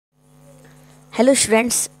Hello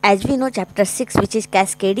students, as we know chapter 6 which is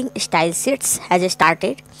Cascading Style Sheets has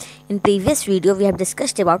started. In previous video we have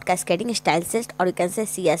discussed about Cascading Style Sheets, or you can say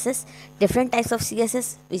CSS, different types of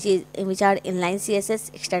CSS which are inline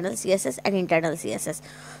CSS, external CSS and internal CSS.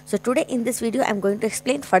 So today in this video I am going to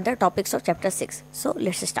explain further topics of chapter 6. So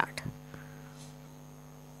let's start.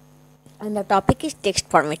 And the topic is text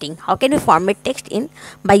formatting. How can we format text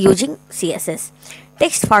by using CSS?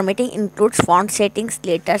 Text formatting includes font settings,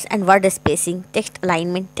 letters and word spacing, text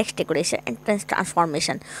alignment, text decoration and text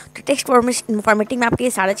transformation. तो text formatting में आपके ये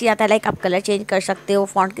सारा चीज़ आता है, like आप colour change कर सकते हो,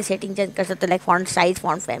 फॉन्ट की सेटिंग चेंज कर सकते हो, like font size,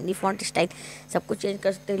 font family, font style सब कुछ चेंज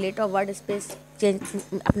कर सकते हो, लेटर वर्ड स्पेस चेंज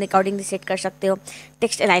अपने अकॉर्डिंगली सेट कर सकते हो,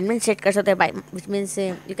 टेक्स्ट अलाइनमेंट सेट कर सकते हो by which means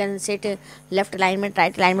you can set left alignment,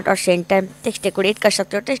 right alignment और सेंटर, टेक्स्ट डेकोरेट कर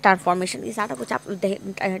सकते हो, टेक्स्ट ट्रांसफॉर्मेशन, ये सारा कुछ आप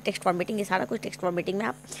टेक्स्ट फॉर्मेटिंग, ये सारा कुछ टेक्स्ट फॉर्मेटिंग में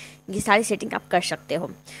आप ये सारी सेटिंग आप कर सकते हो.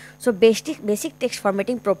 So basic text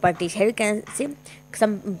formatting properties. Here you can see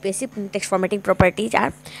some basic text formatting properties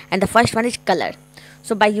are, and the first one is color.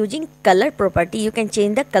 So by using color property you can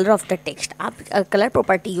change the color of the text. आप color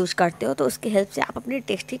property use करते हो तो उसके help से आप अपने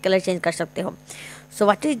text की colour change कर सकते हो. So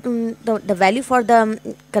what is the value for the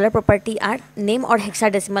color property are name और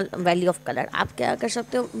hexadecimal value of color. आप क्या कर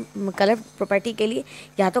सकते हो कलर प्रॉपर्टी के लिए,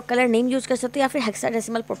 या तो कलर नेम यूज़ कर सकते हो या फिर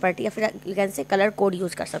हेक्साडेसिमल प्रॉपर्टी, या फिर you can say colour code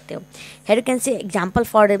use कर सकते हो. Hair you can say example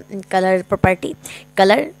for colour property,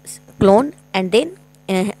 colour clone and then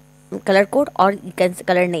colour code और you can say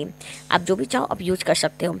colour name, आप जो भी चाहो आप यूज़ कर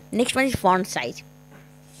सकते हो. Next one is font size.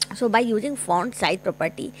 So by using font size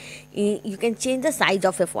property you can change the size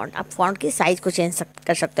of A font. आप फॉन्ट के साइज को चेंज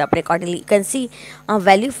कर सकते हो अपने accordingly. You can see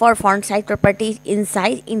value for font size property in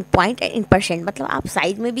size, in point and in percent. मतलब आप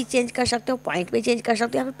size में भी चेंज कर सकते हो, पॉइंट में चेंज कर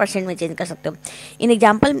सकते हो या फिर परसेंट में चेंज कर सकते हो. In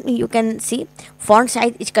example you can see font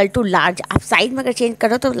size equal to large. आप साइज में अगर चेंज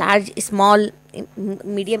करो तो लार्ज, स्मॉल,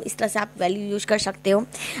 मीडियम, इस तरह से आप वैल्यू यूज़ कर सकते हो.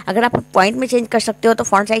 अगर आप पॉइंट में चेंज कर सकते हो तो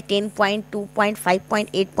font size 10 point, 2 point, 5 point,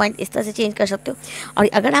 8 point इस तरह से चेंज कर सकते हो. और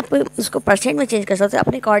अगर आप उसको परसेंट में चेंज कर सकते हो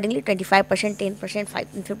अपने अकॉर्डिंगली 25%, 10%,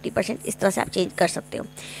 50% इस तरह से आप चेंज कर सकते हो.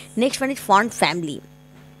 Next one is font family.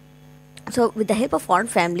 So with the help of font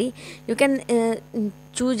family you can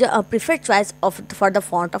choose a preferred choice for the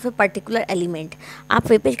font of a particular element. आप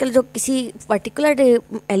वेब पेज के लिए जो किसी पर्टिकुलर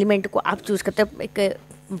एलिमेंट को आप चूज़ करते हो, एक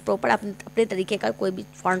प्रॉपर अपने तरीके का कोई भी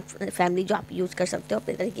फॉन्ट फैमिली जो आप यूज़ कर सकते हो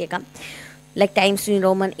अपने तरीके का, like times new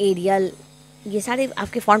Roman, aerial, ये सारे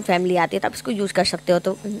आपके फॉन्ट फैमिली आती है तो आप इसको यूज़ कर सकते हो.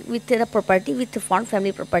 तो with the property, with font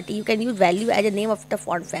family property you can use value as a name of the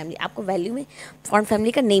font family. आपको वैल्यू में फॉन्ट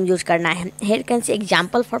फैमिली का नेम यूज़ करना है. Hair can see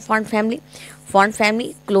example for font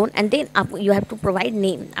family clone and then आप you have to provide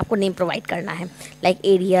name. आपको name provide करना है, like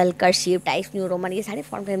aerial, cursive, types new Roman, ये सारे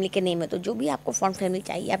फॉन्ट फैमिली के नेम है. तो जो भी आपको फॉन्ट फैमिली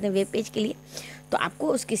चाहिए अपने वेब पेज के लिए तो आपको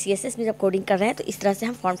उसकी CSS में जब कोडिंग कर रहे हैं तो इस तरह से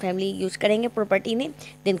हम फॉन्ट फैमिली यूज़ करेंगे, प्रॉपर्टी नेम,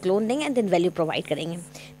 देन क्लोन देंगे एंड देन वैल्यू प्रोवाइड करेंगे.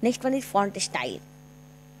 Next one is font style.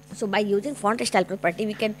 So by using font style property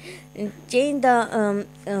we can change the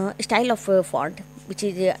style of font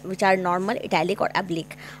which are normal, italic और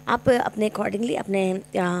oblique. आप अपने accordingly अपने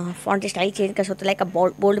font style change कर सकते हो, like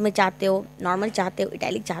आप bold में चाहते हो, नॉर्मल चाहते हो,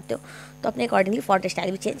 इटैलिक चाहते हो तो अपने अकॉर्डिंगली फॉन्ट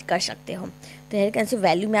स्टाइल भी चेंज कर सकते हो. तो हेयर कैन से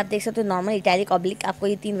वैल्यू में आप देख सकते हो नॉर्मल, इटैलिक, ऑब्लिक, आपको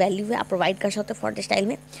ये 3 वैल्यू है आप प्रोवाइड कर सकते हो फॉन्ट स्टाइल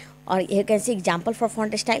में. और hair can say example for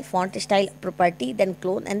font style property, then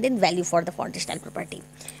clone and then value for the font style property.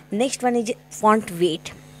 Next one is font weight.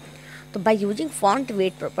 तो by using font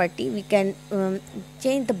weight property we can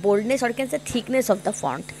change the boldness और can say thickness of the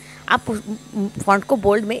font. आप font को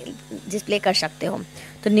bold में display कर सकते हो.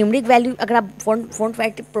 तो numeric value अगर आप फॉन्ट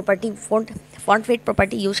वेट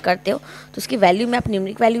प्रॉपर्टी यूज़ करते हो तो उसकी वैल्यू में आप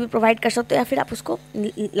न्यूमरिक वैल्यू भी प्रोवाइड कर सकते हो, या फिर आप उसको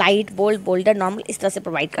लाइट, बोल्ड, बोल्डर, नॉर्मल इस तरह से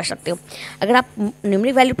प्रोवाइड कर सकते हो. अगर आप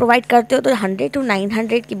न्यूमरिक वैल्यू प्रोवाइड करते हो तो 100 to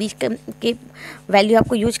 900 के बीच के वैल्यू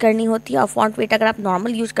आपको यूज़ करनी होती है. और फॉन्ट वेट अगर आप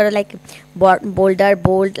नॉर्मल यूज़ करो, like boulder,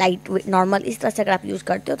 bold, light, normal इस तरह से अगर आप यूज़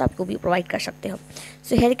करते हो तो आपको भी प्रोवाइड कर सकते हो.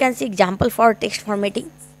 So here can see example for text formatting,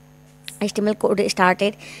 HTML code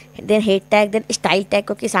started, then head tag, then style tag,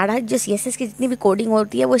 क्योंकि सारा जो CSS की जितनी भी कोडिंग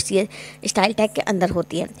होती है वो स्टाइल टैग के अंदर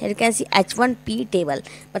होती है. You can see H1P table,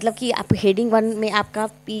 मतलब कि आप हेडिंग 1 में आपका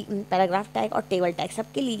P पैराग्राफ टैग और टेबल टैग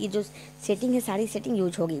सबके लिए ये जो सेटिंग है सारी सेटिंग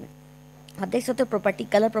यूज होगी. आप देख सकते हो property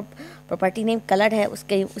colour, property name colour है,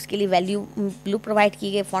 उसके लिए वैल्यू ब्लू प्रोवाइड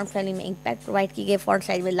की गई, फॉन्ट फैमिली में इम्पैक्ट प्रोवाइड की गई, फॉन्ट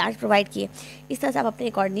साइज में लार्ज प्रोवाइड किए. इस तरह से आप अपने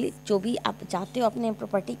अकॉर्डिंगली जो भी आप चाहते हो अपने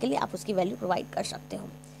प्रॉपर्टी के लिए आप उसकी वैल्यू प्रोवाइड कर सकते हो.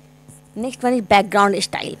 Next one is background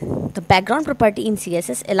style. The background property in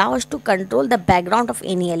CSS allow us to control the background of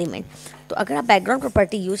any element. तो अगर आप बैकग्राउंड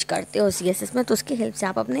प्रॉपर्टी यूज करते हो CSS में तो उसकी हेल्प से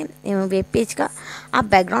आप अपने वेब पेज का आप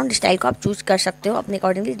बैकग्राउंड स्टाइल को आप चूज कर सकते हो, अपने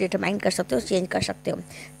अकॉर्डिंगली डिटरमाइन कर सकते हो, चेंज कर सकते हो.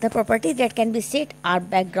 The property that can be set are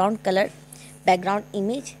background colour, background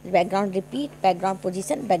image, background repeat, background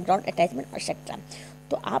position, background attachment etcetera.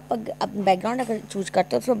 तो आप बैकग्राउंड अगर चूज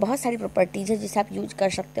करते हो तो बहुत सारी प्रॉपर्टीज़ है जिसे आप यूज कर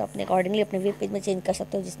सकते हो अपने अकॉर्डिंगली अपने वेब पेज में चेंज कर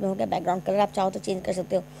सकते हो, जिसमें हो गया बैकग्राउंड कलर, आप चाहो तो चेंज कर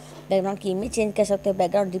सकते हो, बैकग्राउंड की इमेज चेंज कर सकते हो,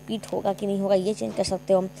 बैकग्राउंड रिपीट होगा कि नहीं होगा ये चेंज कर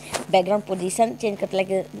सकते हो, बैकग्राउंड पोजीशन चेंज कर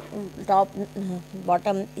लाइक टॉप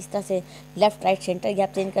बॉटम इस तरह से लेफ्ट राइट सेंटर ये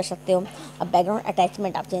आप चेंज कर सकते हो। अब बैकग्राउंड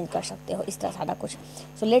अटैचमेंट आप चेंज कर सकते हो, इस तरह सारा कुछ।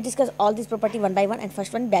 So let discuss all this property one by one. And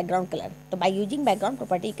first one background colour. तो by using background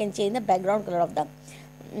property you can change the background colour of the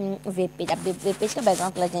web page. आप वेब पेज का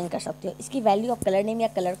बैकग्राउंड कलर चेंज कर सकते हो। इसकी value of colour name या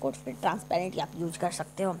colour code फिर transparent आप यूज कर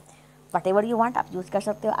सकते हो, वट एवर यू वांट आप यूज कर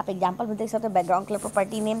सकते हो। आप एग्जांपल में देख सकते हो background colour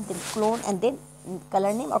property name, then clone and then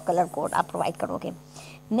colour name और कलर कोड आप प्रोवाइड करोगे।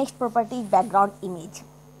 Next property background image.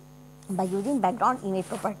 By using background image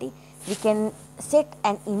property, we can set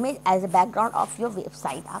an image as a background of your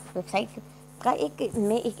website। आप website का एक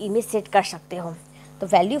image set कर सकते हो। तो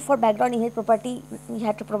value for background image property you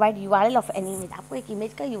have to provide URL of an image. आपको एक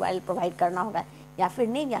image का URL प्रोवाइड करना होगा, या फिर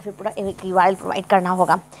नेम या फिर पूरा एक URL प्रोवाइड करना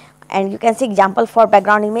होगा। And you can see example for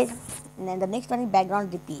background image. And the next one is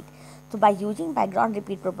background repeat. तो by using background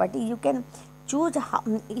repeat property you can choose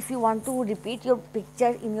if you want to repeat your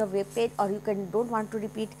picture in your web page or you don't want to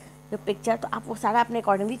repeat your picture, तो आप वो सारा अपने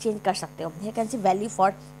accordingly change कर सकते हो। You can see value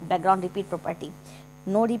for background repeat property,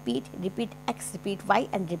 no repeat, repeat x, repeat Y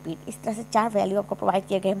and repeat. इस तरह से 4 वैल्यू आपको प्रोवाइड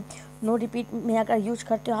किए गए। नो रिपीट में अगर यूज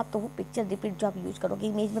करते हो आप तो वो पिक्चर रिपीट जो आप यूज करोगे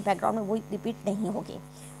इमेज में बैकग्राउंड में वो रिपीट नहीं होगी।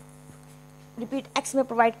 रिपीट एक्स में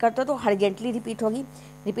प्रोवाइड करते हो तो हॉरिजॉन्टली रिपीट होगी।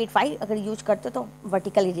 रिपीट वाई अगर यूज करते हो तो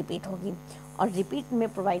वर्टिकली रिपीट होगी। और रिपीट में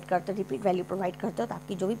प्रोवाइड करते हो, रिपीट वैल्यू प्रोवाइड करते हो तो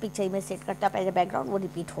आपकी जो भी पिक्चर इमेज सेट करते हो आप एज ए बैकग्राउंड वो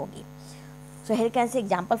रिपीट होगी। So here can say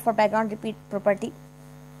example for background repeat property.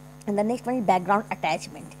 And the next one is background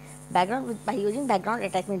attachment. Background by using background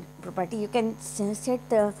attachment property you can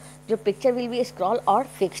set जो picture will be scroll और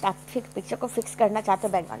fixed. आप picture को fix करना चाहते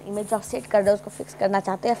हो, background image जो आप set कर रहे हो उसको फिक्स करना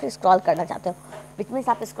चाहते हो या फिर स्क्रॉल करना चाहते हो। विच मीन्स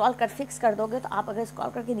आप स्क्रॉल कर फिक्स कर दोगे तो आप अगर स्क्रॉल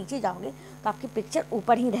करके नीचे जाओगे तो आपकी पिक्चर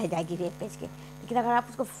ऊपर ही रह जाएगी वेब पेज के। लेकिन अगर आप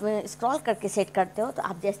उसको स्क्रॉल करके सेट करते हो तो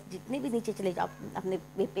आप जैसे जितने भी नीचे चले जाओ अपने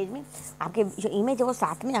वेब पेज में आपके जो इमेज है वो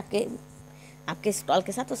साथ में आपके स्क्रॉल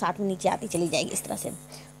के साथ तो साथ में नीचे आती चली जाएगी इस तरह से।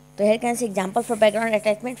 तो hair can say example for background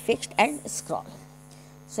attachment fixed and scroll.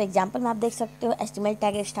 So example में आप देख सकते हो HTML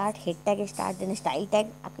tag start, head tag start, then style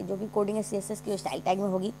tag आपकी जो भी कोडिंग है CSS की स्टाइल टैग में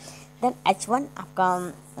होगी। देन H1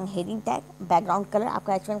 आपका हेडिंग टैग, बैकग्राउंड कलर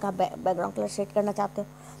आपका H1 का बैकग्राउंड कलर सेट करना चाहते हो,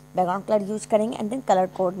 बैकग्राउंड कलर यूज करेंगे। And then colour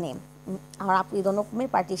code name, और आप ये दोनों में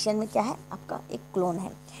पार्टीशन में क्या है आपका एक क्लोन है।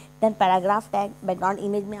 Then paragraph tag, background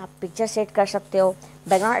image में आप पिक्चर सेट कर सकते हो,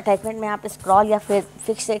 बैकग्राउंड अटैचमेंट में आप स्क्रॉल या फिर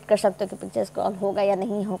फिक्स सेट कर सकते हो कि पिक्चर स्क्रॉल होगा या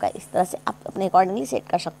नहीं होगा, इस तरह से आप अपने अकॉर्डिंगली सेट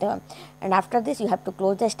कर सकते हो। And after this you have to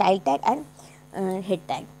close the style tag and head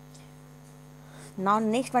tag. Now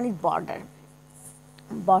next one is border.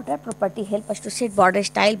 Border property help us to set border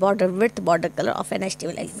style, border width, border colour of N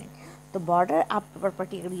HTML element. तो border आप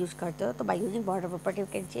property अगर use करते हो तो by using border property you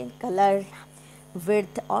can change colour,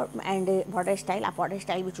 width और and border style. आप border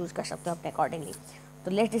style भी choose कर सकते हो अपने अकॉर्डिंगली।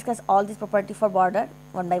 तो let's discuss all this property for border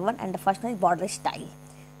one by one. And the first one is border style.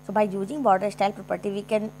 So by using border style property we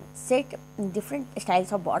can set different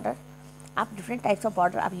styles of border. आप different types of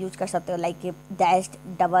border आप use कर सकते हो, like dashed,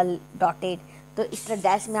 double, dotted. तो इस तरह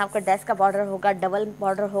dash में आपका डैश का बॉर्डर होगा, डबल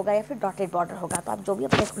बॉर्डर होगा या फिर डॉटेड बॉर्डर होगा। तो आप जो भी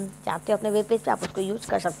अपने चाहते हो अपने वेब पेज पे आप उसको यूज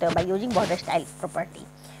कर सकते हो by using border style property.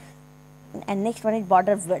 And next one is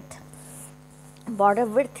border width. Border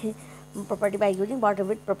width property by using border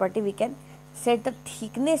width property we can set the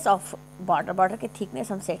thickness of border. Border के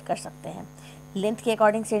थिकनेस हम set कर सकते हैं, लेंथ के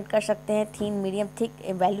according set कर सकते हैं, थीन, medium, thick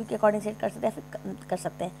value के अकॉर्डिंग सेट कर सकते हैं, फिर कर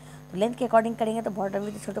सकते हैं। तो लेंथ के अकॉर्डिंग करेंगे तो बॉर्डर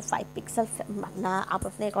विड्थ छोटे 5 पिक्सल ना आप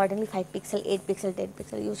अपने accordingly 5 pixel, 8 pixel, 10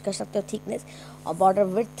 pixel use कर सकते हो थिकनेस। और बॉर्डर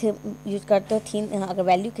विड्थ यूज़ करते हो थीन, अगर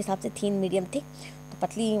वैल्यू के हिसाब से थीन, मीडियम, थिक। तो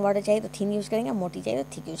पतली बॉर्डर चाहिए तो थीन यूज़ करेंगे, मोटी चाहिए तो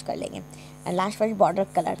थिक यूज़ कर लेंगे। And last wise border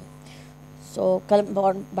colour. So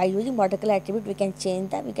by using border colour attribute we can change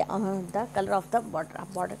the colour of the border.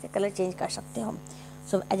 आप बॉर्डर के कलर चेंज कर सकते हो।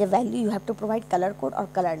 So as a value you have to provide colour code और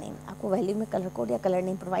colour name. आपको value में colour code या colour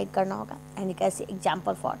name provide करना होगा। एंड एक ऐसे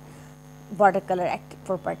example for border color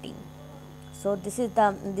property. So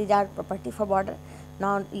these are property for border.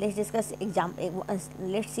 Now let's discuss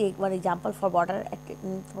let's see one example for border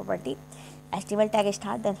property. HTML tag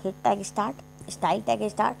start, then head tag start, style tag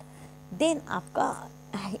start, then आपका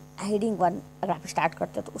heading 1 अगर आप start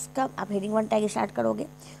करते हो तो उसका आप heading 1 tag start करोगे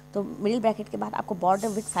तो मिडिल ब्रैकेट के बाद आपको border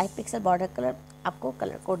with 5 pixel border colour आपको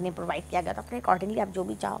कलर कोड ने प्रोवाइड किया गया। तो अपने अकॉर्डिंगली आप जो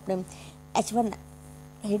भी चाहो अपने H1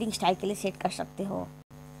 हेडिंग स्टाइल के लिए सेट कर सकते हो।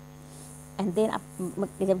 एंड देन आप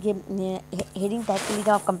जब ये हेडिंग टैग के लिए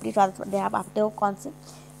जब आप कंप्लीट आप आते हो कौन से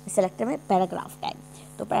सेलेक्टर में पैराग्राफ टैग,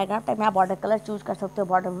 तो पैराग्राफ टैग में आप बॉर्डर कलर चूज कर सकते हो,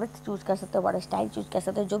 बॉर्डर विड्थ चूज कर सकते हो, बॉर्डर स्टाइल चूज कर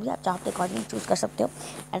सकते हो, जो भी आप चाहते हो अकॉर्डिंग चूज कर सकते हो।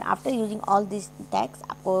 And after using all this tags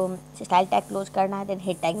आपको स्टाइल टैग क्लोज करना है, देन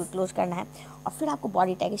हेड टैग भी क्लोज करना है, और फिर आपको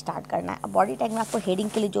बॉडी टैग स्टार्ट करना है। अब बॉडी टैग में आपको हेडिंग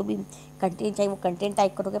के लिए जो भी कंटेंट चाहिए वो कंटेंट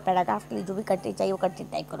टाइप करोगे, पैराग्राफ के लिए जो भी कंटेंट चाहिए वो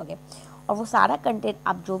कंटेंट टाइप करोगे, और वो सारा कंटेंट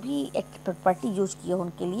आप जो भी एक प्रॉपर्टी यूज़ किए हो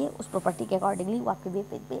उनके लिए उस प्रॉपर्टी के अकॉर्डिंगली वो आपके वेब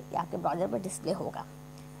पेज पे या आपके ब्राउजर पर डिस्प्ले होगा।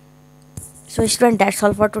 So student, that's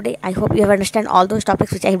all for today. I hope you have understand all those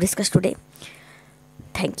topics which I have discussed today.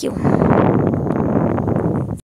 Thank you.